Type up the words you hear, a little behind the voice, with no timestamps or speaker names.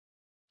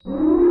Hey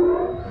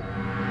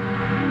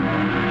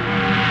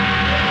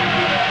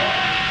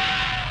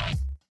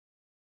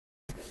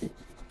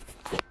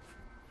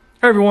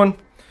everyone,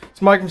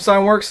 it's Mike from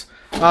Signworx.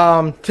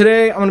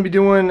 Today I'm going to be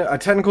doing a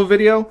technical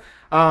video.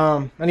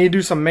 I need to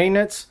do some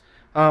maintenance,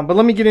 but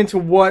let me get into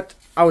what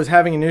I was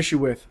having an issue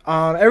with.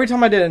 Every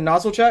time I did a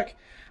nozzle check,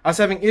 I was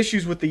having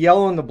issues with the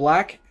yellow and the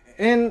black,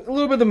 and a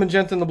little bit of the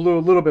magenta and the blue a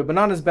little bit, but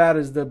not as bad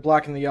as the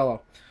black and the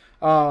yellow.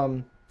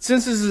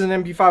 Since this is an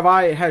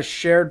mp5i, it has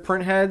shared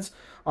print heads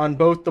on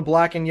both the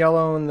black and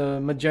yellow and the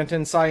magenta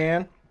and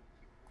cyan.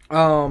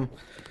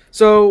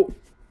 So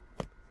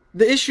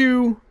the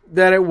issue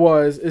that it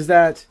was is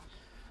that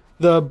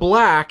the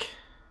black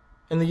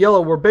and the yellow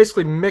were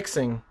basically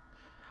mixing.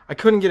 I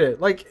couldn't get it.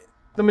 Like,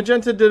 the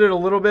magenta did it a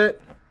little bit.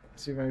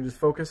 Let's see if I can just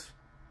focus.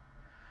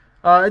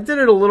 It did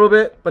it a little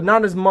bit, but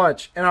not as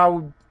much,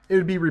 and it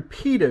would be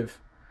repetitive.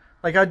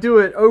 Like, I'd do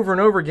it over and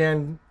over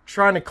again,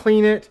 trying to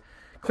clean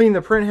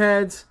the print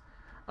heads,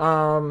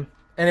 and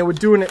it would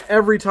do it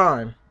every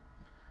time.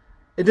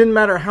 It didn't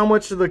matter how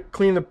much of the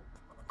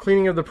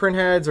cleaning of the print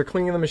heads or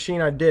cleaning the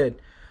machine I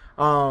did.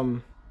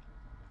 And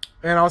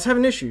I was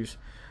having issues.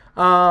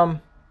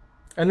 And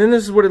then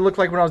this is what it looked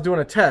like when I was doing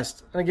a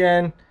test. And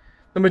again,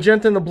 the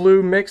magenta and the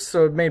blue mixed,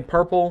 so it made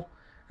purple.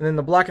 And then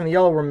the black and the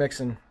yellow were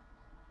mixing.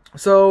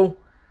 So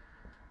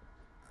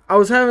I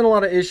was having a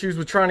lot of issues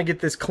with trying to get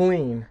this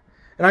clean.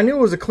 And I knew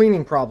it was a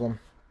cleaning problem.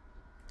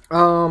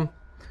 But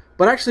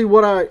actually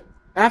when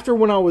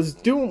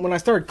I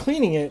started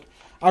cleaning it,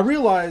 I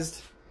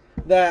realized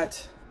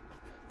that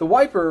the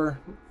wiper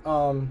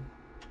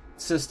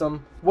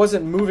system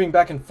wasn't moving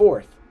back and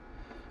forth.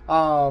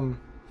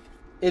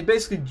 It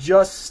basically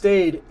just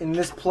stayed in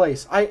this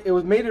place.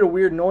 It made it a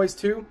weird noise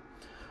too.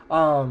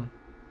 I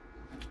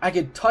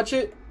could touch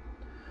it.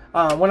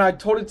 When I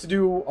told it to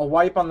do a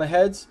wipe on the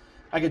heads,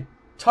 I could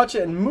touch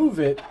it and move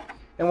it,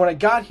 and when it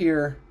got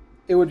here,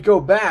 it would go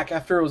back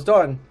after it was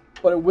done,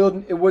 but it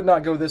would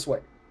not go this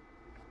way.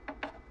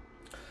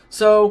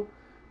 So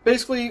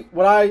basically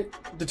what I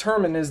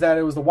determined is that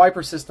it was the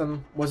wiper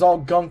system was all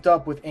gunked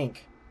up with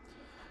ink.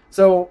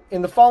 So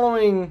in the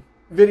following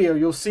video,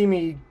 you'll see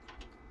me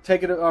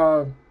take it,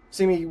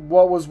 see me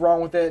what was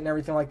wrong with it and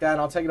everything like that,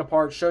 and I'll take it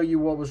apart, show you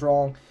what was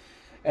wrong.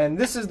 And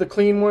this is the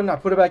clean one. I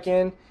put it back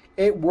in.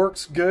 It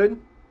works good.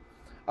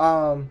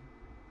 So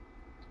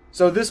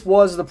this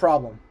was the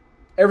problem.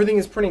 Everything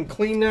is printing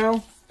clean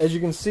now, as you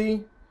can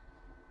see.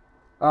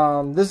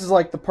 This is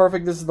like the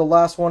perfect. This is the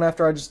last one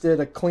after I just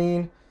did a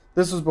clean.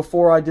 This was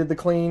before I did the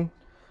clean.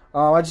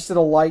 I just did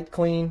a light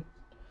clean.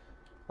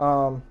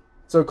 So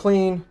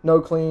clean, no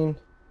clean,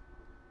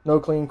 no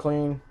clean,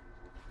 clean.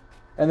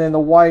 And then the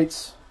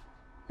whites,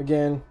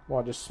 again, well,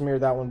 I just smeared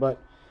that one, but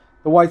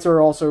the whites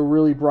are also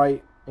really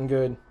bright and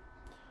good.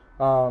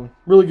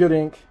 Really good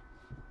ink.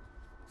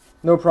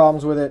 No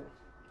problems with it.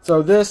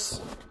 So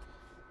this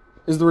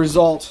is the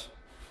result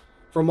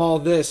from all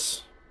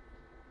this.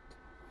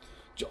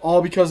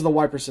 All because of the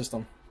wiper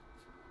system.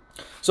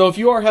 So if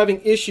you are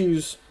having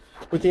issues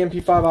with the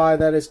mp5i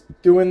that is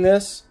doing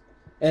this,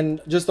 and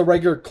just the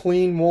regular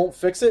clean won't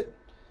fix it,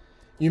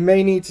 you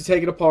may need to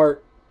take it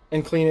apart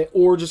and clean it,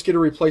 or just get a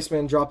replacement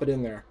and drop it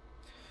in there.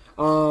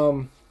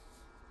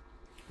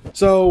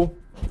 So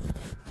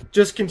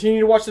just continue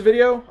to watch the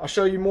video. I'll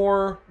show you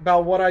more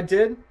about what I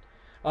did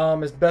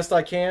as best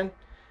I can.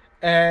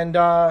 And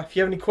if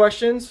you have any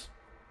questions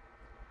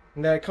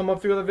that come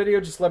up through the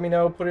video, just let me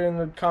know. Put it in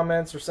the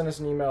comments or send us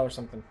an email or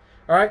something.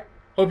 Alright?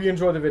 Hope you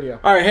enjoy the video.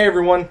 Alright, hey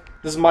everyone.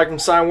 This is Mike from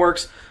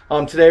Signworx.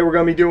 Today we're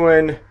going to be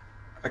doing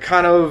a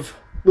kind of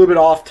little bit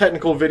off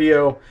technical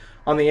video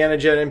on the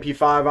Anajet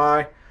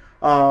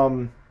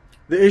mp5i.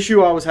 The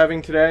issue I was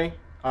having today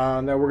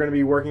that we're going to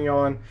be working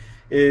on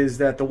is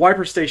that the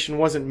wiper station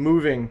wasn't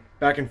moving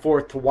back and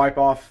forth to wipe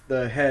off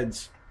the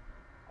heads.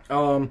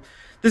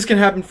 This can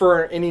happen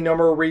for any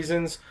number of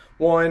reasons.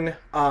 One,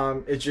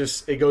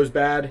 it goes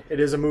bad. It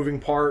is a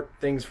moving part.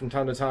 Things from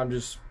time to time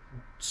just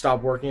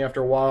stop working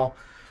after a while.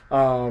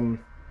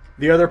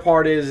 The other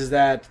part is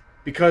that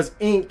because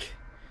ink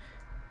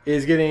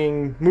is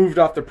getting moved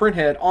off the print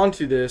head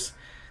onto this,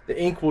 the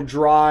ink will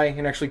dry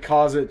and actually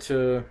cause it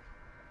to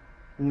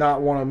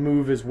not want to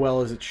move as well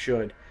as it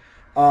should.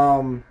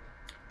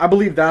 I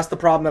believe that's the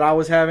problem that I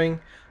was having.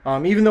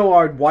 Even though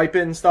I would wipe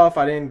it and stuff,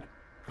 I didn't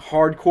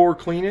hardcore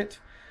clean it.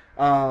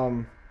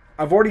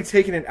 I've already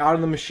taken it out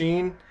of the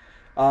machine.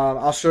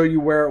 I'll show you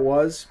where it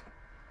was.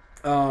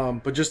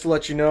 But just to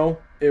let you know,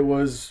 it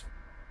was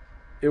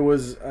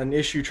an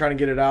issue trying to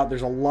get it out.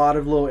 There's a lot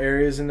of little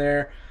areas in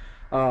there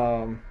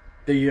that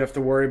you have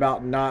to worry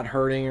about not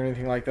hurting or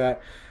anything like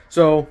that.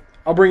 So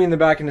I'll bring you in the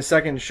back in a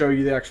second to show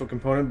you the actual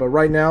component. But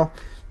right now,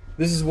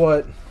 this is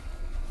where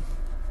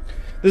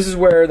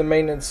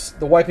the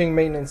wiping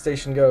maintenance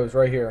station goes,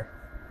 right here.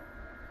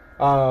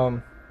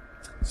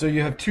 So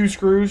you have two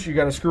screws. You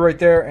got a screw right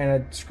there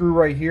and a screw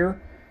right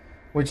here,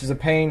 which is a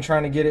pain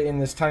trying to get it in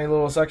this tiny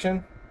little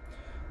section.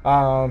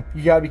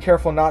 You got to be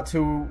careful not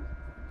to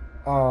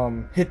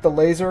hit the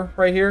laser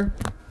right here.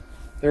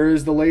 There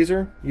is the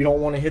laser. You don't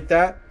want to hit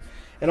that.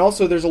 And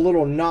also there's a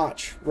little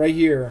notch right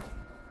here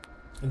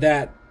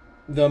that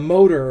the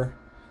motor,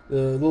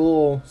 the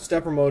little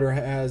stepper motor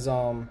has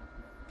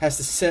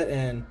to set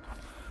in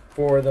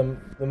for the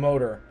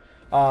motor.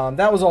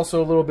 That was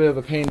also a little bit of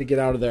a pain to get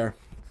out of there.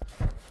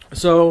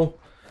 So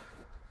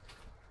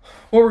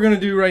what we're going to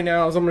do right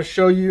now is I'm going to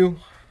show you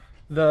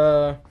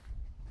the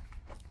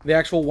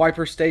actual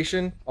wiper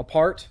station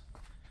apart.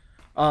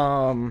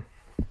 Again,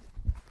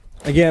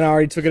 I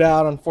already took it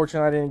out.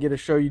 Unfortunately, I didn't get to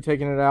show you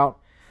taking it out.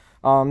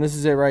 This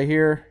is it right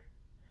here.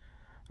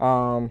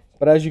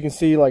 But as you can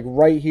see, like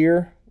right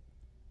here,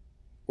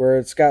 where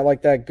it's got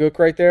like that gook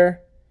right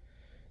there,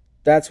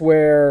 that's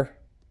where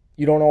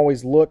you don't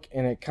always look,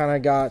 and it kind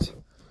of got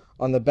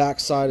on the back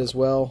side as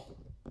well.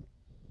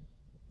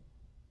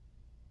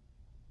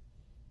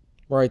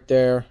 Right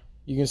there,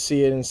 you can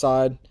see it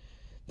inside.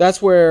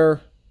 That's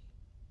where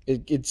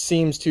it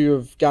seems to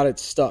have got it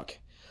stuck.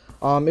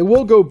 It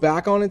will go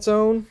back on its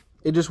own.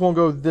 It just won't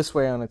go this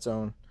way on its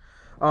own.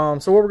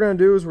 So what we're going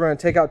to do is we're going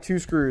to take out 2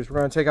 screws. We're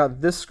going to take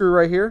out this screw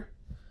right here,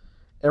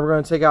 and we're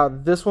going to take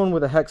out this one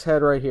with a hex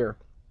head right here.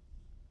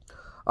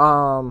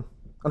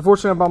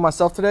 Unfortunately, I'm by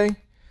myself today,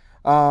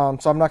 so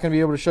I'm not going to be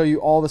able to show you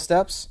all the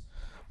steps,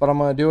 but I'm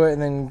going to do it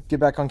and then get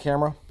back on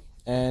camera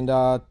and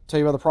tell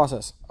you about the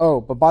process. Oh,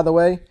 but by the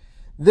way,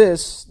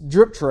 this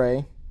drip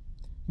tray,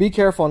 be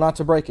careful not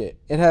to break it.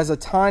 It has a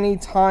tiny,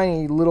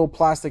 tiny little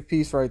plastic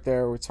piece right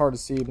there. It's hard to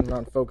see, but not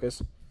in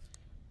focus.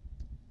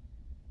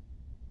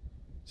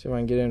 See if I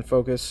can get it in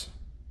focus.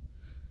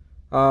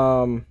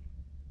 Got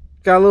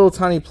a little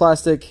tiny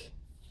plastic.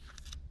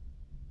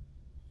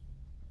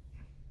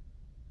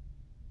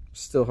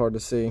 Still hard to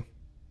see.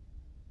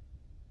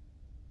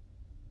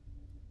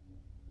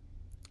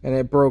 And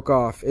it broke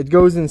off. It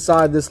goes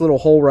inside this little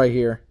hole right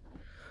here.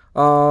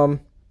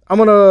 I'm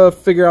going to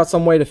figure out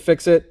some way to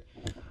fix it.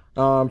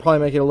 Probably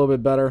make it a little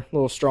bit better, a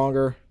little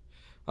stronger.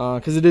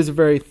 Because it is a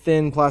very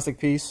thin plastic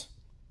piece.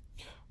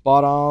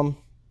 But I'm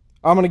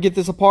going to get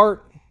this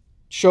apart,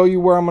 show you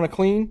where I'm going to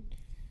clean,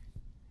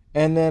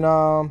 and then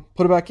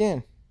put it back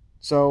in.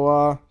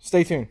 So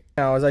stay tuned.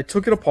 Now, as I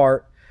took it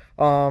apart,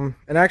 and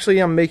actually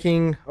I'm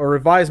making a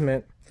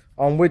revisement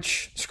on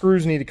which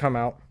screws need to come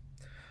out.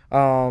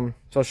 So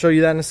I'll show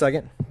you that in a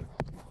second.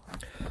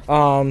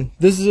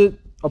 This is it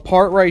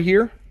apart right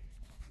here.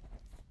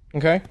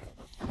 Okay.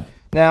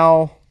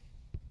 Now,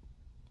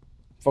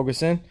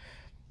 focus in.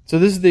 So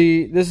this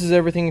is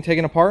everything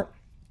taken apart.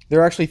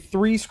 There are actually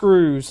 3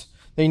 screws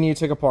that you need to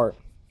take apart.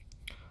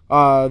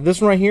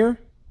 This one right here,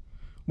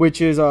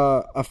 which is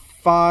a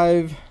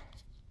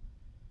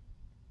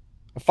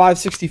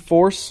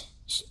 5/64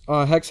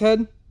 hex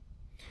head.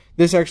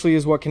 This actually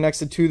is what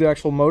connects it to the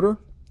actual motor.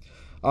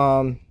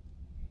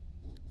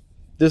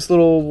 This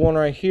little one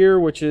right here,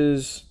 which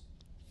is,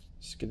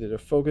 let's get it to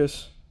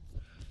focus.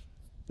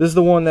 This is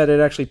the one that it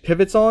actually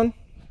pivots on.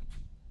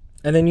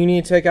 And then you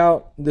need to take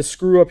out the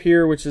screw up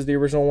here, which is the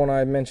original one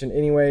I mentioned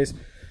anyways,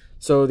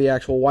 so the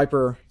actual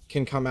wiper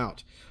can come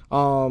out.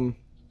 On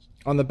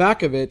the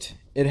back of it,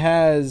 it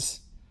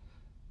has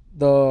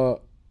the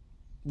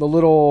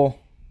little,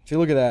 if you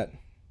look at that,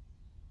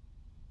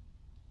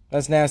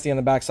 that's nasty on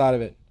the back side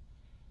of it.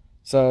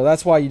 So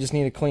that's why you just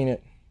need to clean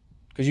it,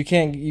 because you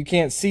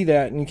can't see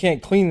that and you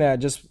can't clean that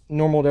just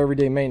normal to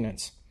everyday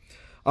maintenance.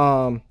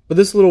 But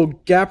this little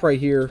gap right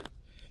here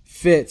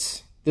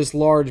fits this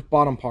large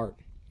bottom part,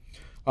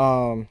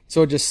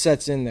 so it just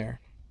sets in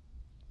there.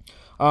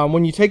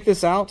 When you take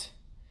this out,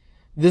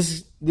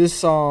 this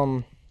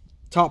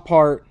top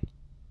part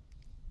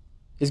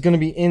is going to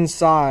be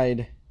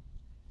inside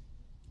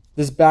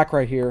this back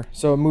right here,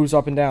 so it moves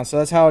up and down. So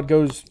that's how it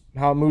goes,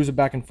 how it moves it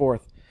back and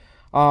forth.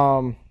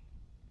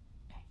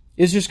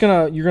 It's just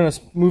you're gonna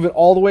move it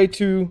all the way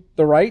to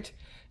the right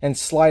and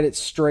slide it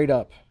straight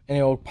up, and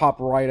it'll pop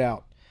right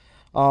out.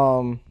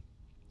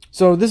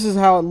 So this is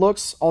how it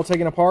looks all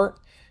taken apart.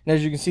 And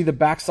as you can see, the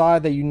back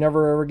side that you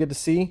never ever get to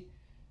see,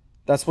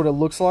 that's what it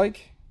looks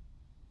like.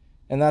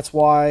 And that's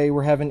why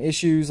we're having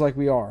issues like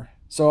we are.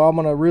 So I'm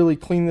going to really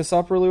clean this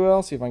up really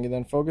well. See if I can get that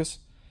in focus.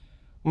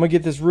 I'm going to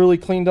get this really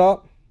cleaned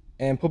up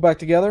and put back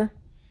together.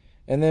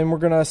 And then we're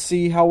going to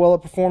see how well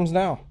it performs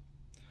now.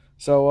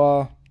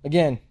 So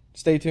again,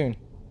 stay tuned.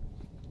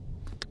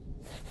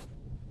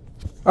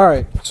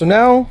 Alright, so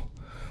now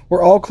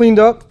we're all cleaned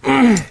up.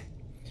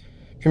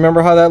 If you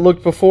remember how that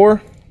looked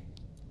before,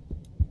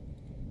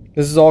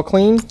 this is all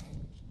clean.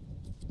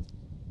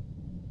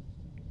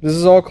 This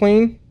is all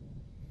clean.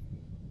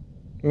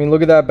 I mean,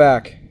 look at that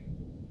back.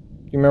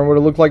 You remember what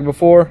it looked like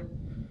before?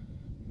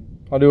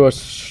 I'll do a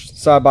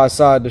side by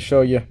side to show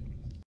you.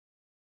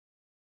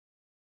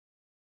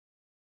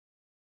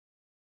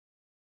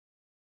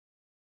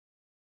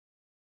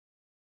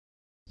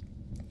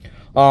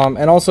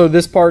 And also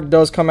this part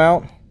does come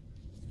out.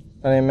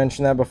 I didn't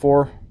mention that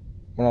before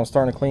when I was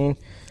starting to clean.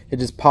 It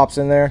just pops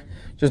in there.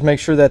 Just make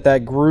sure that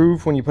that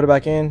groove, when you put it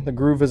back in, the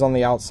groove is on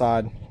the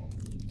outside.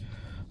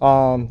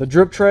 The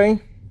drip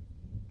tray,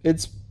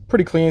 it's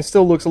pretty clean. It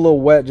still looks a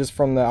little wet just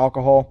from the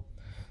alcohol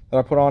that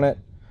I put on it.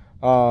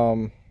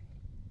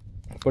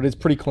 But it's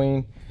pretty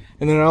clean.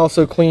 And then I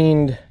also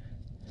cleaned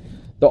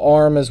the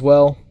arm as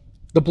well.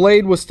 The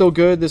blade was still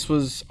good.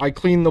 I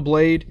cleaned the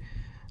blade,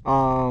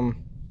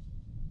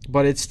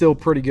 but it's still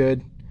pretty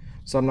good,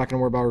 so I'm not going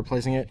to worry about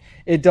replacing it.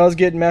 It does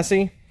get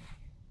messy.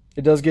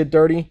 It does get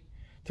dirty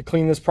to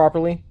clean this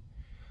properly.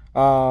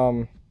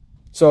 So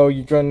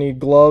you're going to need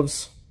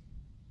gloves,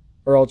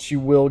 or else you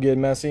will get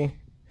messy.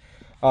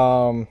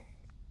 I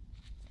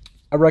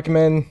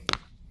recommend,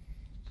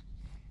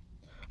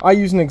 I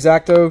use an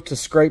X-Acto to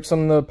scrape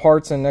some of the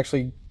parts and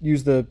actually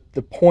use the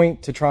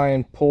point to try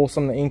and pull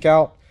some of the ink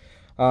out.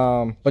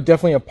 But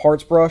definitely a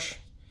parts brush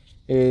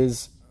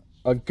is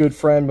a good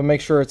friend, but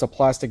make sure it's a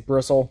plastic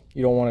bristle.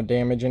 You don't want to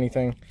damage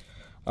anything.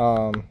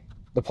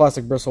 The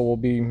plastic bristle will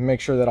make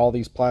sure that all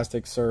these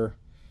plastics are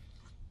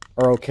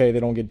okay, they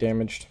don't get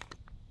damaged.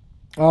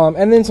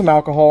 And then some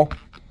alcohol,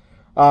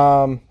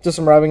 just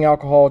some rubbing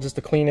alcohol just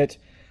to clean it.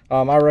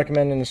 I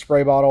recommend in a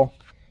spray bottle.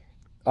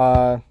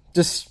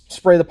 Just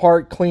spray the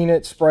part, clean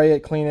it, spray it,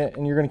 clean it,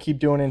 and you're going to keep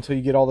doing it until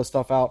you get all the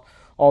stuff out.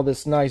 All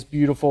this nice,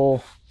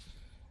 beautiful,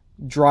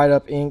 dried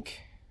up ink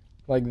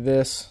like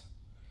this.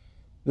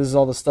 This is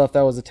all the stuff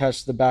that was attached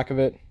to the back of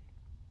it.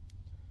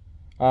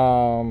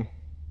 So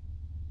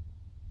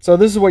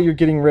this is what you're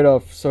getting rid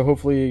of. So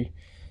hopefully,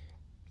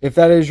 if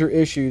that is your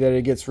issue, that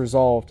it gets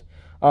resolved.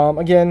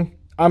 Again,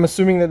 I'm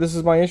assuming that this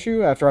is my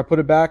issue. After I put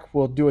it back,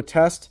 we'll do a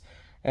test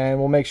and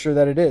we'll make sure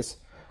that it is.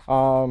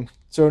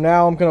 So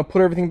now I'm going to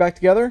put everything back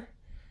together,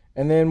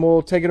 and then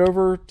we'll take it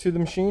over to the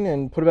machine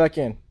and put it back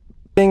in.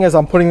 Thing as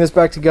I'm putting this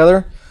back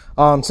together,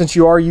 since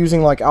you are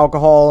using like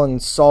alcohol and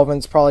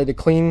solvents probably to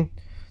clean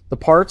the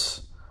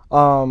parts,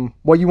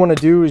 what you want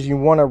to do is you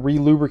want to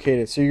re-lubricate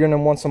it. So you're going to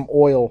want some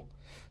oil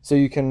so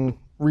you can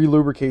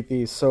re-lubricate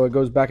these so it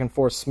goes back and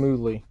forth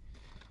smoothly.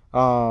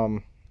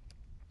 So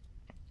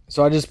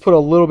I just put a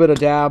little bit of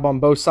dab on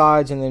both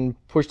sides and then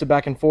pushed it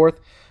back and forth.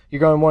 You're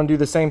going to want to do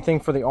the same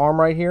thing for the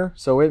arm right here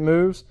so it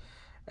moves.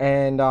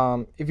 And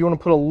if you want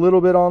to put a little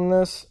bit on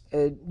this,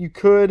 you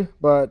could,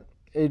 but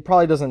it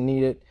probably doesn't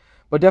need it.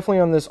 But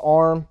definitely on this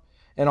arm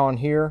and on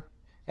here,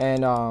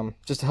 and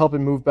just to help it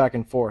move back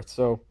and forth.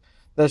 So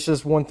that's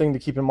just one thing to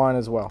keep in mind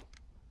as well.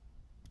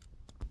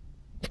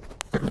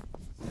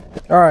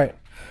 Alright,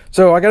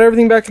 so I got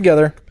everything back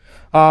together.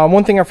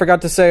 One thing I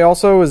forgot to say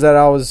also is that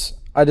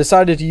I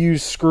decided to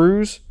use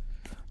screws. See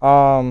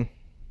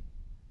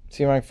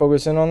if I can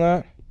focus in on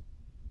that.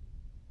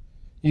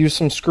 Use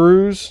some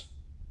screws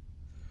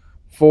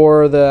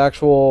for the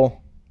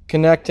actual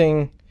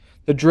connecting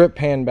the drip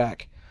pan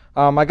back.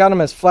 I got them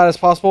as flat as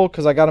possible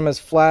because I got them as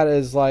flat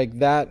as like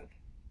that,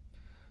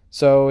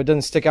 so it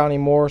doesn't stick out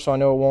anymore, so I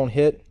know it won't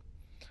hit.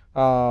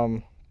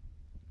 So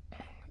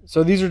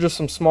these are just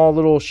some small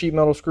little sheet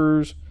metal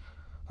screws.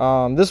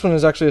 This one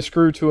is actually a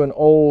screw to an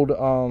old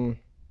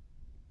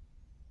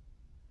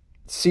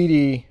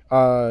CD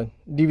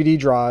DVD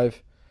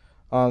drive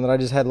that I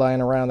just had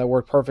lying around that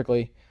worked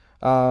perfectly.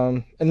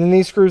 And then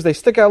these screws, they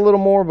stick out a little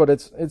more, but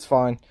it's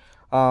fine.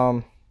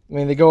 I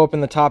mean, they go up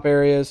in the top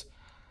areas.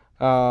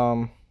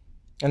 And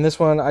this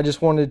one, I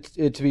just wanted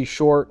it to be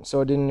short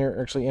so it didn't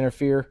actually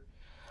interfere.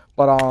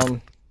 But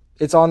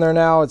it's on there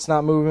now. It's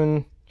not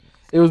moving.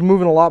 It was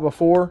moving a lot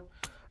before.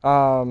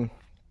 And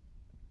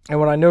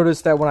when I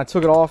noticed that when I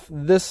took it off,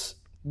 this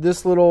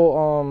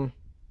little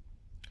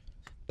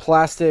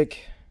plastic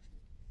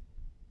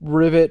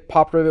rivet,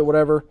 pop rivet,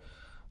 whatever,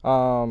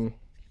 and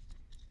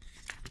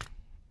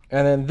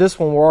then this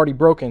one were already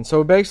broken.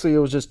 So basically it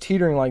was just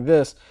teetering like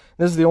this.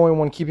 This is the only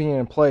one keeping it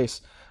in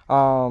place.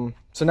 So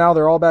now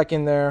they're all back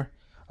in there.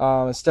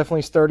 It's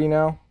definitely sturdy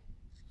now.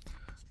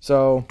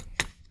 So,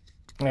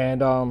 and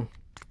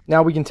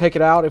now we can take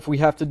it out if we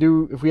have to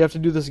do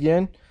this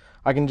again.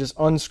 I can just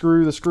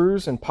unscrew the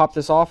screws and pop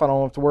this off. I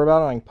don't have to worry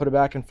about it. I can put it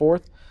back and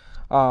forth.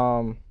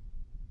 But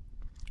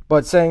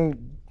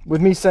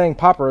with me saying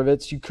pop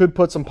rivets, you could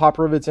put some pop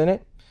rivets in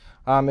it.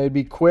 It'd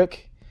be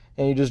quick,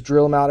 and you just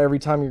drill them out every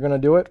time you're going to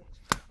do it.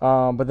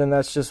 But then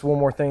that's just one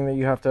more thing that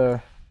you have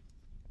to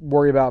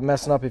worry about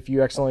messing up if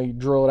you accidentally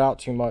drill it out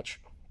too much.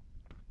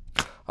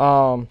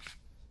 So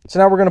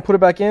now we're going to put it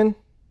back in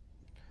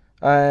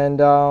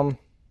and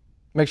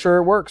make sure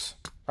it works.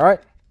 All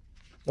right,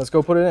 let's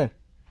go put it in.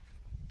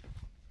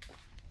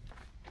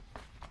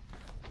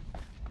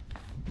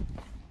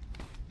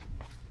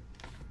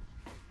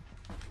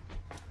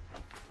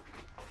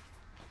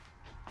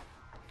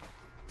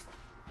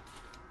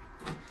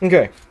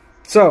 Okay,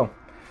 so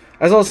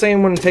as I was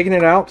saying when taking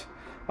it out,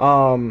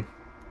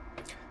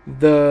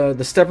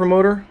 the stepper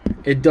motor,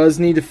 it does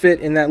need to fit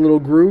in that little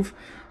groove.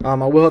 I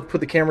will have to put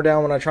the camera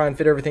down when I try and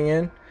fit everything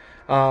in.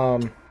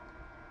 And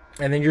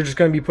then you're just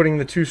going to be putting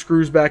the two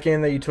screws back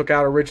in that you took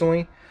out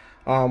originally.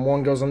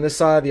 One goes on this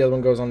side, the other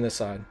one goes on this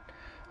side.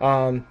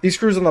 These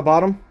screws on the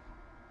bottom,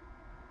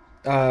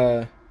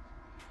 you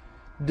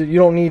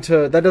don't need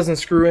to, that doesn't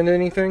screw into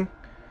anything.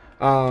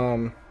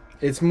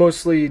 It's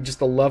mostly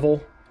just a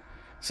level.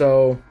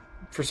 So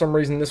for some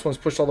reason this one's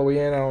pushed all the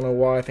way in. I don't know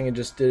why. I think it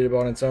just did it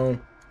on its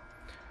own.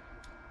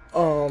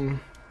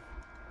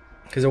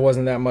 Because it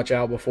wasn't that much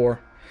out before.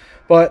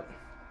 But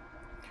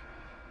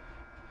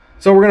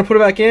So we're going to put it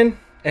back in,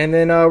 and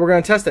then we're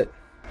going to test it.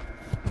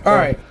 All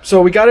right,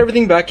 so we got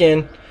everything back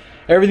in.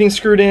 Everything's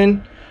screwed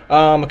in.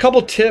 A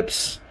couple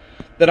tips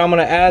that I'm going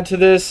to add to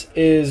this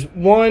is,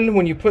 one,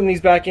 when you're putting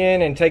these back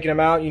in and taking them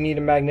out, you need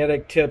a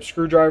magnetic tip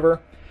screwdriver.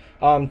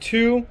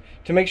 Two,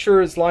 to make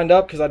sure it's lined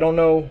up, because I don't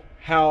know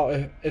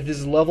if this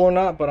is level or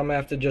not, but I'm going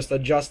to have to just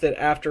adjust it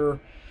after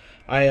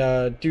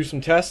I do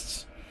some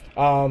tests.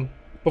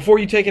 Before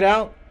you take it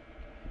out,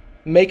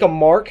 make a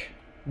mark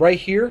right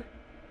here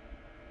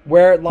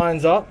where it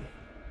lines up,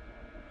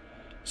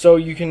 so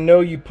you can know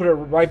you put it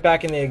right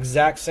back in the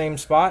exact same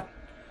spot.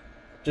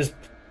 Just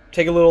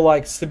take a little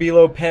like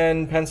Stabilo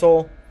pen,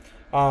 pencil,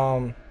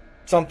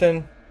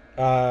 something,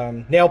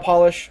 nail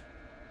polish,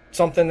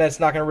 something that's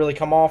not going to really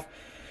come off,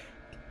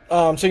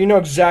 so you know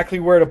exactly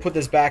where to put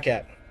this back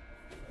at.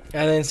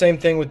 And then same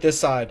thing with this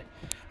side.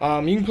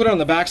 You can put it on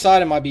the back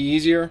side. It might be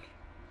easier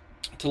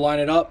to line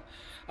it up.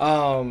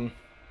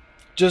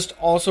 Just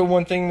also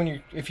one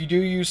thing, if you do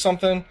use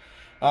something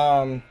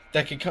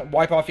that can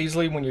wipe off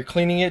easily when you're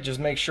cleaning it, just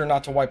make sure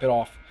not to wipe it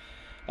off.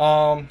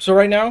 So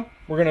right now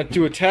we're going to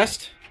do a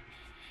test.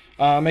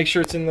 Make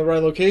sure it's in the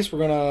right location.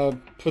 We're going to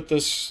put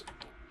this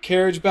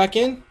carriage back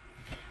in.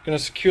 Going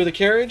to secure the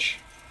carriage.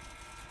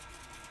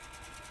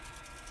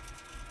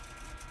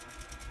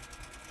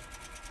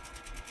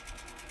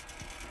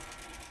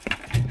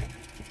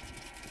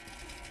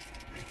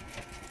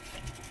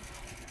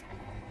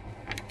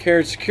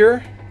 Carriage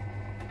secure.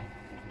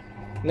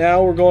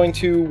 Now we're going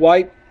to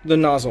wipe the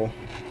nozzle.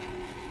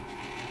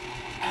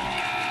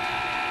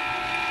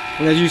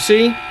 And as you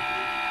see,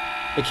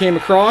 it came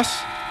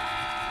across.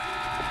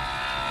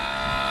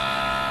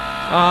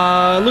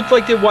 It looked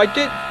like they wiped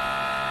it.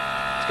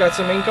 It's got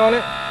some ink on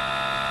it.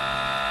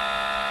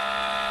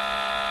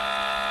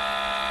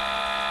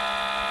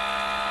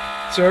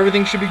 So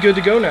everything should be good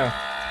to go now.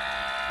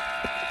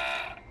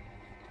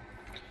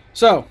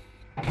 So,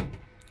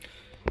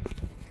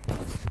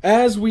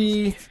 as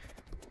we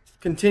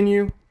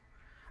continue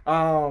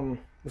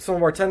with some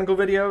of our technical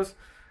videos,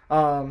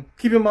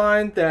 keep in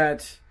mind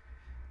that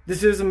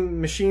this is a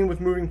machine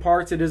with moving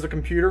parts. It is a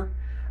computer.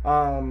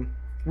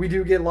 We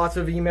do get lots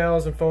of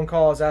emails and phone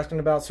calls asking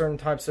about certain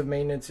types of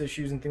maintenance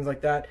issues and things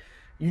like that.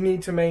 You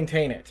need to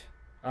maintain it.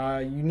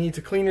 You need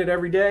to clean it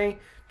every day,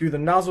 do the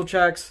nozzle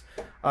checks,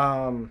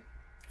 from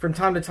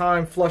time to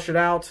time flush it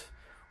out,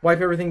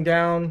 wipe everything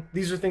down.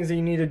 These are things that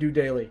you need to do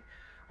daily.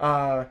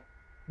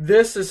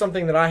 This is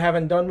something that I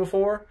haven't done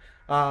before,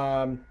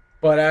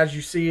 but as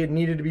you see, it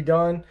needed to be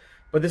done.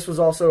 But this was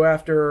also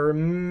after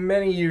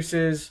many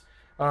uses,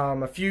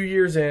 a few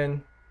years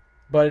in,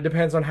 but it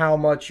depends on how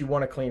much you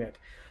want to clean it.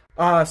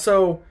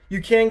 So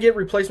you can get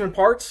replacement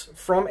parts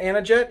from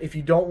Anajet if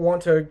you don't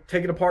want to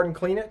take it apart and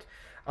clean it.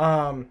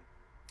 I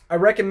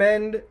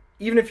recommend,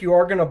 even if you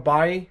are going to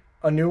buy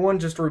a new one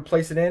just to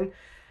replace it in,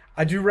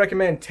 I do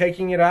recommend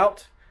taking it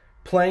out,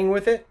 playing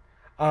with it,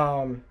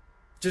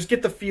 just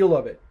get the feel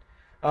of it.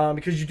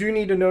 Because you do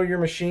need to know your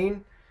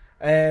machine,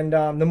 and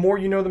the more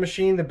you know the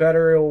machine, the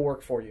better it will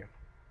work for you.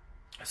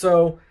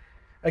 So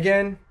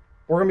again,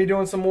 we're going to be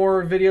doing some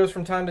more videos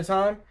from time to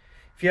time.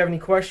 If you have any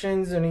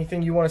questions,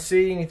 anything you want to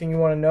see, anything you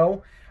want to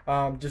know,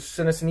 just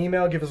send us an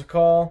email, give us a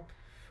call,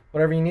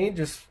 whatever you need,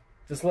 just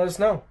let us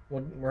know.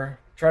 We'll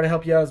try to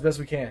help you out as best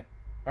we can.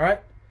 All right?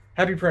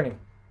 Happy printing.